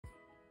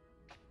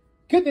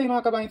Good day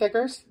mga Kabayan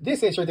Techers,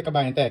 this is your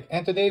Kabayan Tech,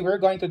 and today we're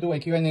going to do a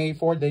Q&A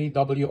for the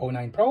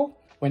W09 Pro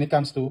when it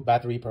comes to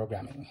battery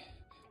programming.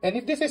 And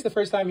if this is the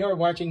first time you're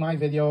watching my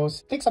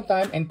videos, take some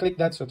time and click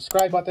that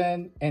subscribe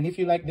button. And if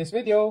you like this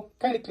video,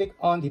 kindly click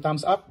on the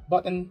thumbs up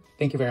button.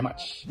 Thank you very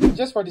much.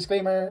 Just for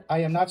disclaimer,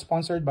 I am not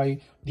sponsored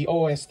by the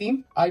OOS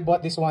team. I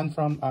bought this one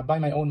from by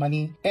my own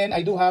money. And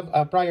I do have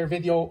a prior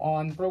video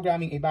on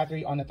programming a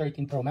battery on a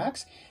 13 Pro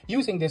Max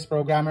using this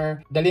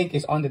programmer. The link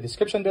is on the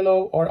description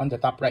below or on the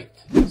top right.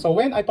 So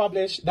when I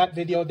publish that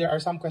video, there are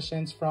some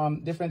questions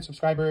from different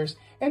subscribers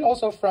and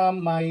also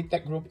from my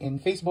tech group in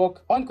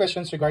Facebook on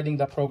questions regarding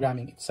the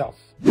programming itself.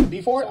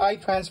 Before I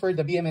transfer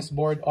the BMS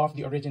board of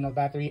the original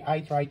battery, I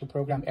try to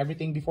program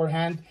everything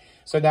beforehand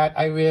so that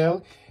I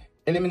will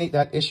eliminate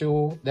that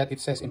issue that it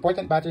says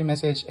important battery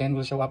message and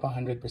will show up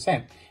 100%.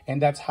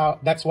 And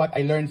that's what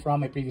I learned from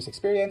my previous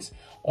experience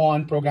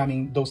on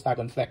programming those tag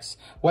on flex.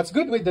 What's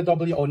good with the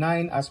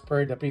W09, as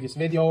per the previous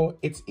video,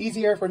 it's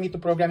easier for me to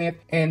program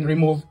it and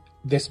remove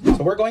this.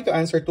 So we're going to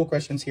answer two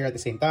questions here at the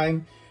same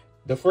time.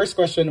 The first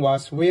question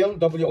was, will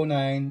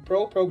W09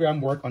 Pro program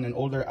work on an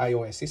older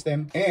iOS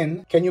system?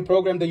 And can you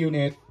program the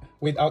unit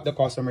without the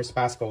customer's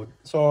passcode?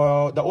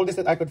 So the oldest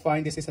that I could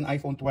find, this is an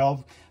iPhone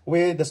 12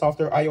 with the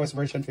software iOS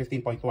version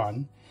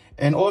 15.1.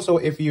 And also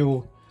if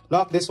you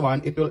lock this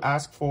one, it will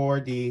ask for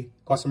the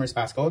customer's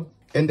passcode.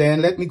 And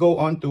then let me go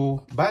on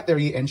to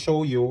battery and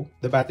show you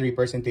the battery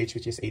percentage,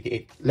 which is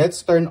 88.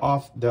 Let's turn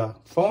off the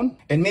phone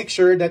and make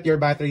sure that your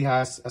battery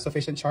has a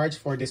sufficient charge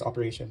for this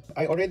operation.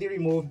 I already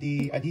removed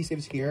the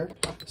adhesives here.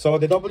 So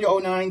the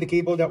W09, the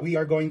cable that we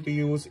are going to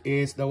use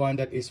is the one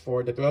that is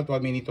for the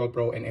 12 Mini, 12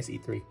 Pro, and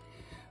SE3.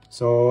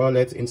 So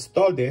let's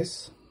install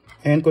this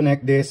and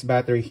connect this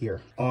battery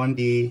here on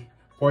the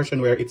portion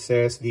where it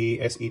says the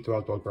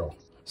SE12 12 Pro.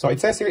 So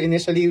it says here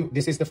initially,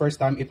 this is the first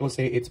time it will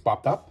say it's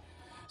popped up.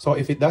 So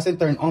if it doesn't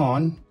turn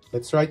on,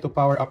 let's try to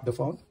power up the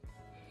phone.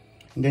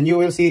 And then you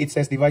will see it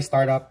says device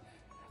startup.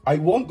 I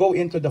won't go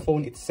into the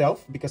phone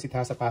itself because it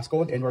has a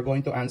passcode, and we're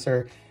going to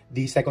answer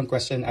the second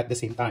question at the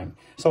same time.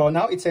 So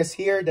now it says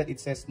here that it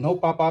says no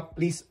pop-up,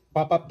 please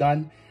pop-up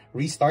done,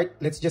 restart.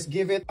 Let's just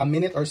give it a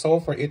minute or so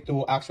for it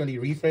to actually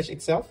refresh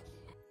itself.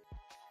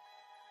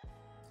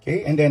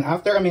 Okay, and then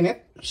after a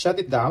minute, shut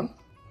it down.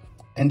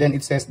 And then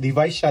it says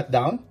device shut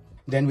down.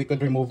 Then we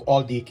could remove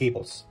all the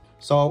cables.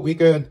 So we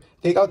could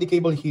take out the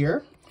cable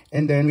here,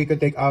 and then we could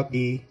take out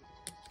the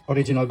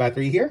original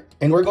battery here.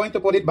 And we're going to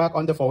put it back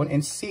on the phone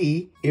and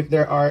see if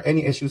there are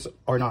any issues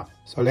or not.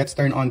 So let's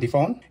turn on the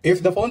phone.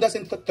 If the phone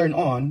doesn't turn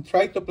on,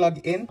 try to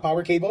plug in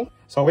power cable.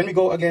 So when we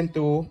go again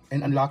to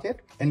and unlock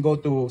it and go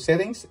to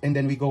settings, and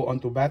then we go on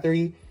to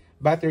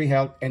battery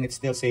health, and it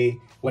still say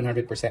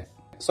 100%.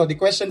 So the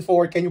question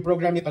for, can you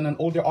program it on an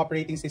older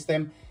operating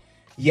system?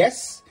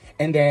 Yes.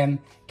 And then,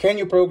 can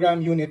you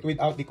program unit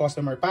without the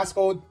customer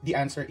passcode? The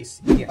answer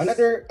is yes.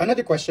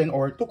 Another question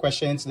or two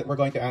questions that we're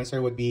going to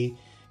answer would be,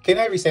 can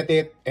I reset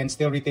it and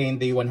still retain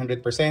the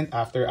 100%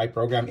 after I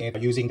program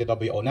it using the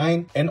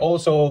W09? And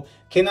also,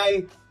 can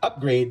I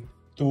upgrade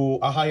to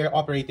a higher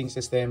operating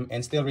system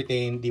and still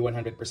retain the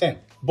 100%?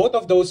 Both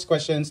of those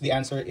questions, the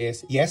answer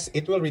is yes,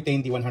 it will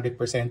retain the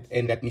 100%,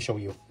 and let me show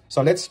you.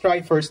 So let's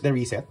try first the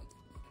reset.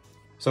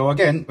 So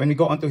again, when we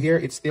go onto here,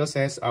 it still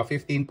says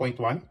 15.1.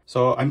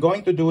 So I'm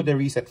going to do the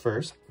reset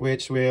first,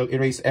 which will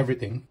erase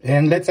everything.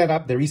 And let's set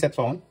up the reset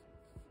phone.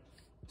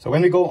 So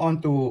when we go on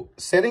to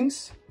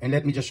settings, and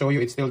let me just show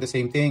you, it's still the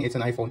same thing. It's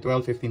an iPhone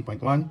 12,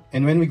 15.1.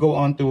 And when we go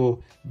on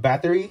to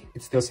battery,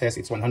 it still says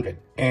it's 100.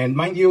 And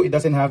mind you, it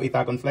doesn't have a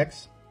tag on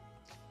flex.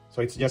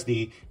 So it's just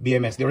the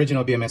BMS, the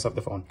original BMS of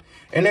the phone.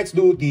 And let's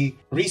do the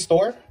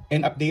restore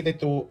and update it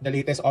to the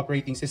latest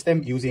operating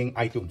system using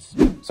iTunes.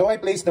 So I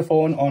placed the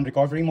phone on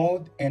recovery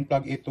mode and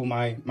plug it to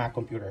my Mac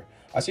computer.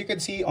 As you can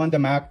see on the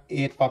Mac,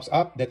 it pops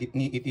up that it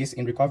is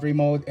in recovery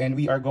mode, and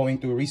we are going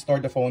to restore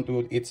the phone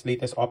to its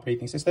latest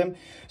operating system.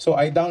 So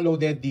I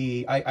downloaded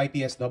the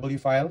IPSW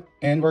file,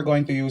 and we're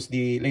going to use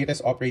the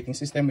latest operating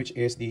system, which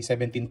is the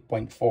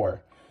 17.4.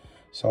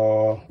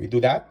 So we do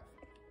that,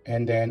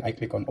 and then I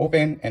click on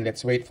open, and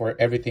let's wait for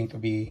everything to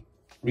be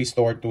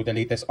restored to the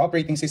latest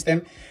operating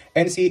system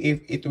and see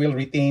if it will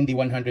retain the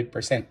 100%.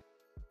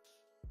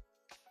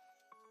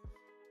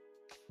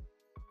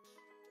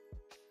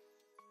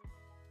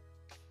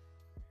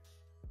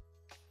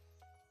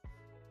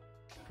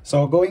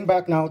 So going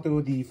back now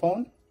to the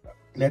phone,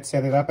 let's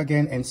set it up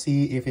again and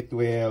see if it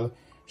will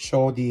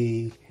show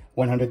the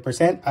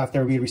 100%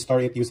 after we restore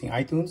it using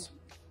iTunes.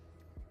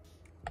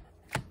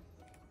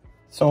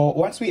 So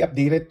once we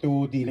update it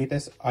to the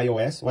latest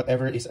iOS,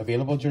 whatever is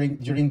available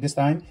during this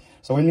time.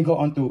 So when we go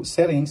on to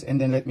settings,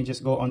 and then let me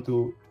just go on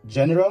to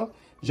general,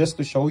 just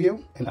to show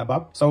you and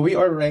above. So we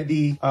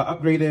already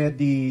upgraded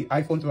the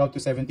iPhone 12 to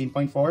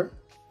 17.4.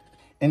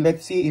 And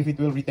let's see if it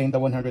will retain the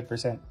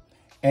 100%.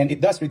 And it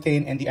does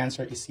retain, and the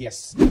answer is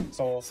yes.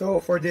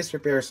 So for this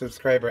repair,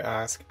 subscriber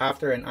asked,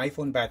 after an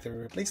iPhone battery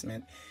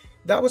replacement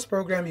that was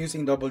programmed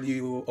using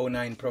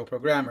W09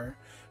 Programmer,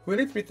 will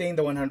it retain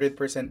the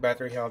 100%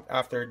 battery health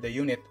after the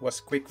unit was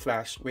quick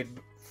flashed with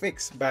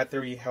fix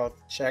battery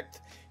health checked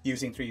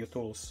using thru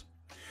tools.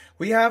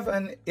 We have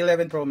an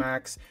 11 Pro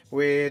Max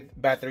with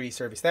battery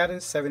service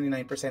status,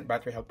 79%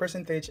 battery health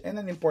percentage, and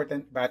an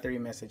important battery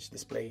message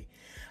display.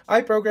 I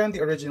programmed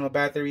the original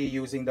battery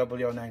using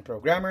W09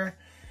 Programmer.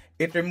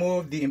 It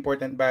removed the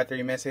important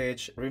battery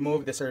message,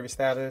 removed the service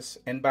status,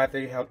 and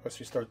battery health was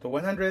restored to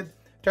 100,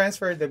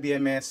 transferred the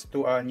BMS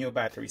to a new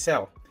battery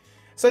cell.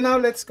 So now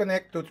let's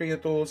connect to thru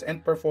tools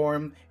and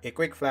perform a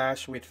quick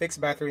flash with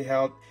fixed battery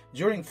health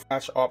during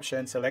flash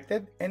option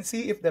selected and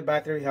see if the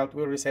battery health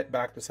will reset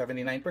back to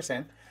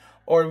 79%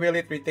 or will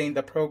it retain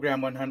the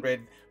program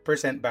 100%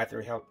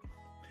 battery health.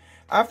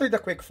 After the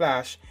quick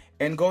flash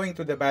and going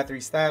to the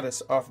battery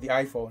status of the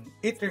iPhone,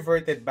 it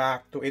reverted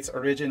back to its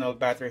original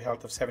battery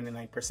health of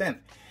 79%,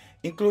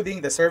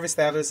 including the service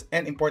status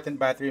and important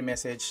battery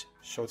message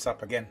shows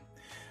up again.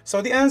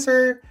 So the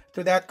answer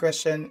to that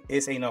question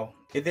is a no.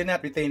 It did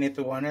not retain it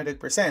to 100%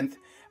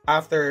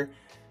 after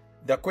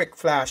the quick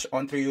flash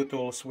on thru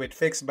tools with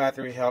fixed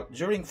battery health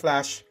during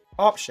flash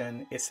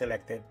option is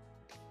selected.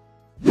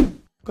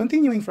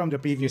 Continuing from the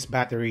previous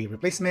battery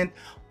replacement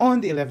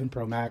on the 11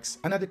 Pro Max,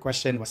 another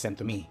question was sent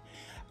to me,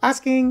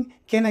 asking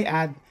can I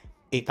add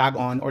a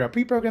tag-on or a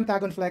pre-programmed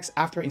tag-on flex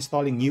after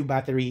installing new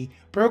battery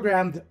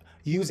programmed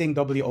using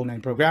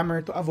W09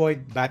 Programmer to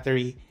avoid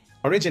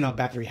original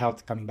battery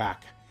health coming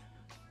back?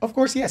 Of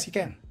course, yes, you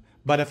can,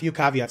 but a few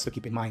caveats to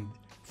keep in mind.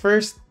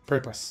 First,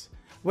 purpose.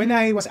 When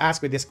I was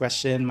asked with this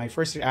question, my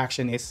first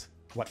reaction is,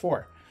 what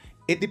for?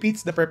 It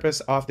defeats the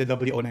purpose of the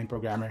W09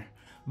 Programmer.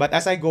 But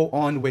as I go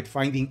on with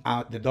finding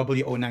out the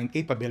W09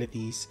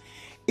 capabilities,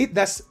 it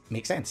does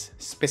make sense.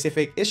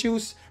 Specific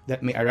issues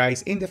that may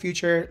arise in the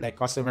future, like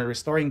customer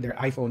restoring their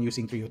iPhone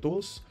using thru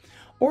tools,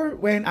 or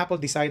when Apple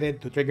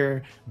decided to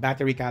trigger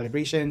battery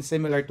calibration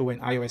similar to when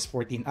iOS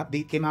 14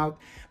 update came out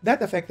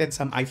that affected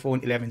some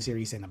iPhone 11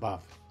 series and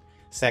above.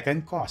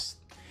 Second, cost.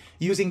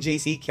 Using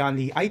JC,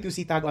 Kionli,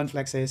 I2C tag-on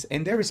flexes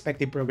and their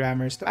respective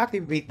programmers to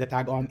activate the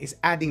tag-on is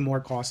adding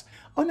more cost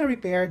on a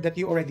repair that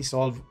you already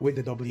solved with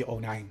the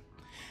W09.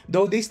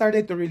 Though they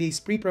started to release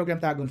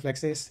pre-programmed tag-on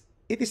flexes,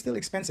 it is still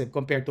expensive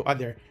compared to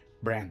other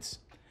brands.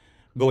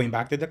 Going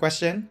back to the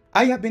question,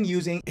 I have been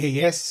using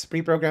AES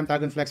pre-programmed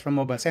tag-on flex from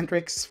Mobile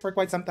Centrics for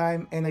quite some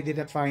time and I did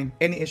not find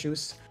any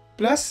issues.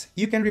 Plus,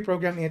 you can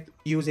reprogram it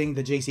using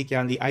the JC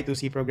Kionli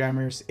I2C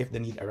programmers if the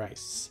need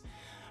arises.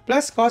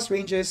 Plus, cost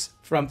ranges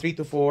from 3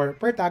 to 4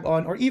 per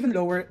tag-on or even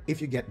lower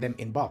if you get them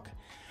in bulk.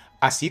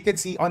 As you can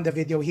see on the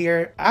video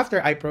here,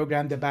 after I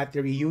programmed the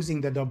battery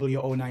using the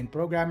W09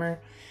 Programmer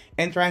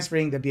and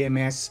transferring the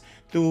BMS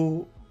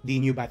to the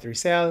new battery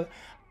cell,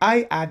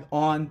 I add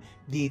on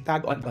the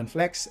tag-on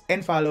flex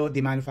and follow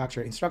the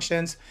manufacturer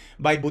instructions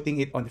by booting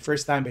it on the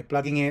first time by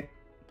plugging it,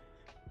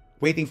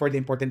 waiting for the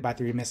important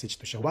battery message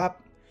to show up,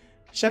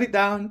 shut it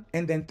down,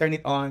 and then turn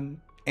it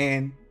on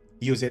and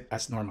use it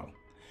as normal.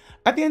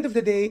 At the end of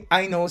the day,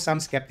 I know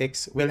some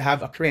skeptics will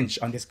have a cringe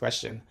on this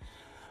question,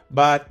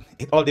 but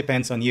it all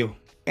depends on you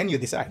and you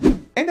decide.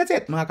 And that's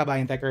it, mga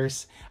kabayan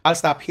techers. I'll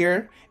stop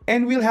here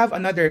and we'll have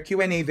another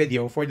Q&A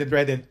video for the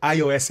dreaded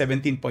iOS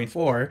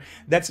 17.4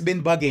 that's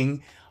been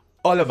bugging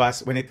all of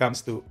us when it comes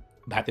to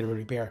battery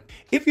repair.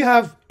 If you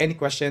have any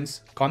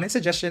questions, comment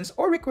suggestions,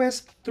 or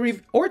requests to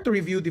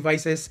review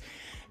devices,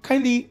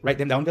 kindly write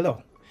them down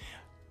below.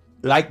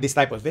 Like this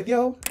type of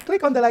video,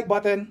 click on the like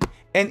button,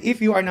 and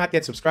if you are not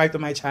yet subscribed to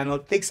my channel,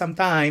 take some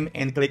time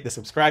and click the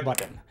subscribe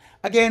button.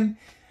 Again,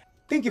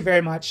 thank you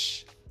very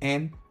much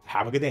and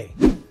have a good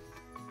day.